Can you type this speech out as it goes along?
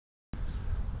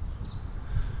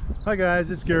Hi guys,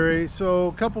 it's Gary. So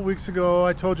a couple weeks ago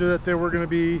I told you that there were going to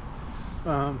be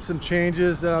some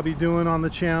changes that I'll be doing on the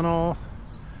channel,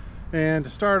 and to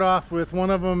start off with,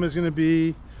 one of them is going to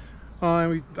be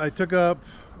I took up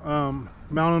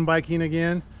mountain biking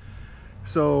again.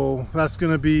 So that's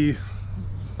going to be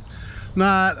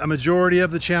not a majority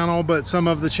of the channel, but some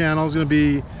of the channel is going to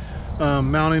be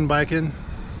mountain biking.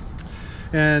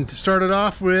 And to start it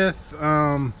off with,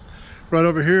 right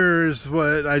over here is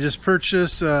what I just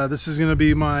purchased. This is going to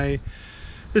be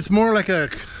it's more like a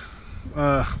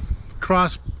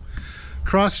cross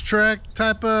track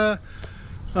type of,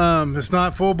 it's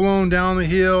not full blown down the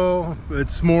hill.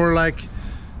 It's more like,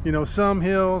 you know, some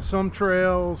hills, some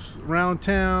trails around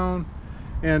town,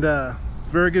 and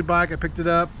very good bike. I picked it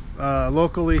up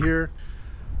locally here,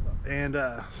 and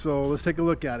so let's take a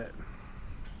look at it.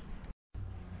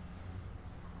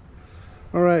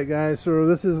 All right guys, so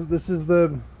this is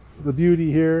the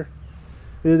beauty here.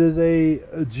 It is a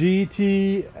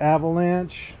GT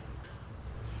Avalanche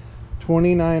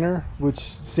 29er, which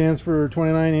stands for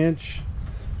 29-inch.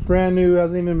 Brand new,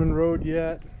 hasn't even been rode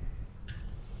yet.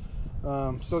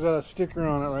 Still got a sticker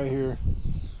on it right here.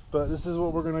 But this is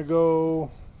what we're gonna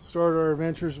go start our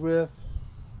adventures with.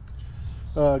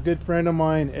 A good friend of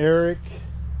mine, Eric,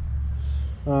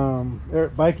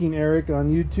 Biking Eric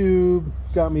on YouTube,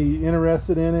 got me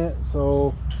interested in it,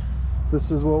 so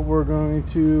this is what we're going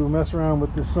to mess around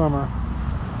with this summer.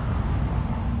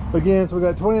 Again, so we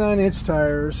got 29-inch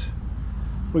tires.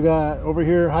 We got over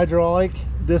here hydraulic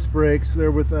disc brakes. They're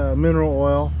with mineral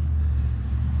oil.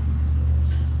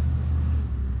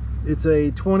 It's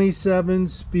a 27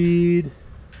 speed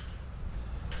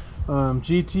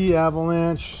GT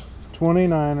Avalanche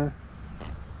 29er.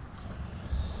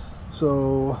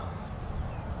 So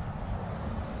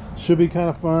should be kind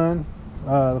of fun.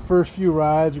 The first few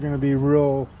rides are going to be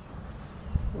real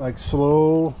like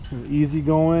slow and easy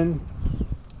going,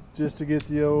 just to get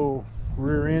the old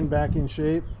rear end back in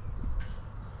shape.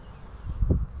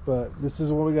 But this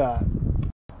is what we got.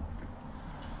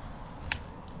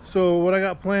 So what I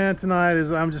got planned tonight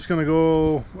is I'm just going to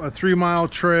go a 3-mile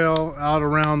trail out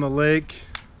around the lake,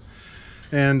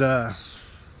 and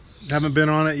haven't been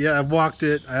on it yet. I've walked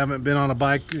it. I haven't been on a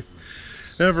bike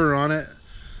ever on it.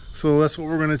 So that's what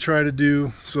we're going to try to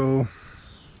do. So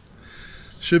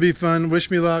should be fun. Wish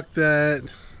me luck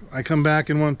that I come back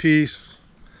in one piece.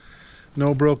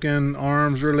 No broken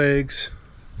arms or legs.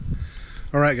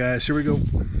 All right guys, here we go.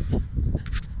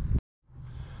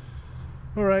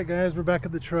 All right guys, we're back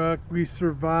at the truck. We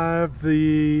survived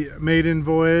the maiden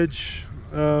voyage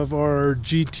of our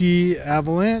GT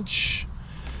Avalanche.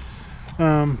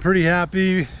 Pretty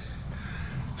happy.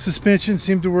 Suspension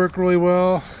seemed to work really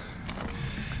well.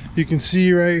 You can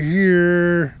see right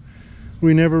here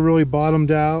we never really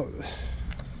bottomed out.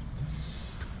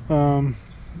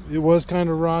 It was kind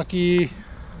of rocky,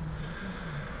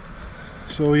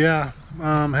 so yeah,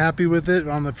 I'm happy with it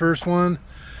on the first one.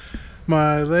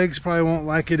 My legs probably won't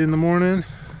like it in the morning,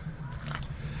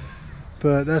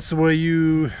 but that's the way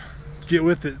you get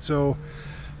with it. So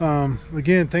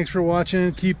again, thanks for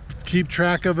watching. Keep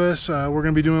track of us. We're going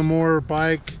to be doing more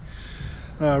bike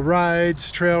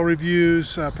rides, trail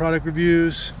reviews, product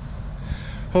reviews.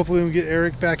 Hopefully we can get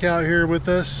Eric back out here with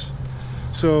us.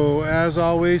 So as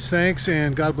always, thanks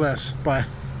and God bless. Bye.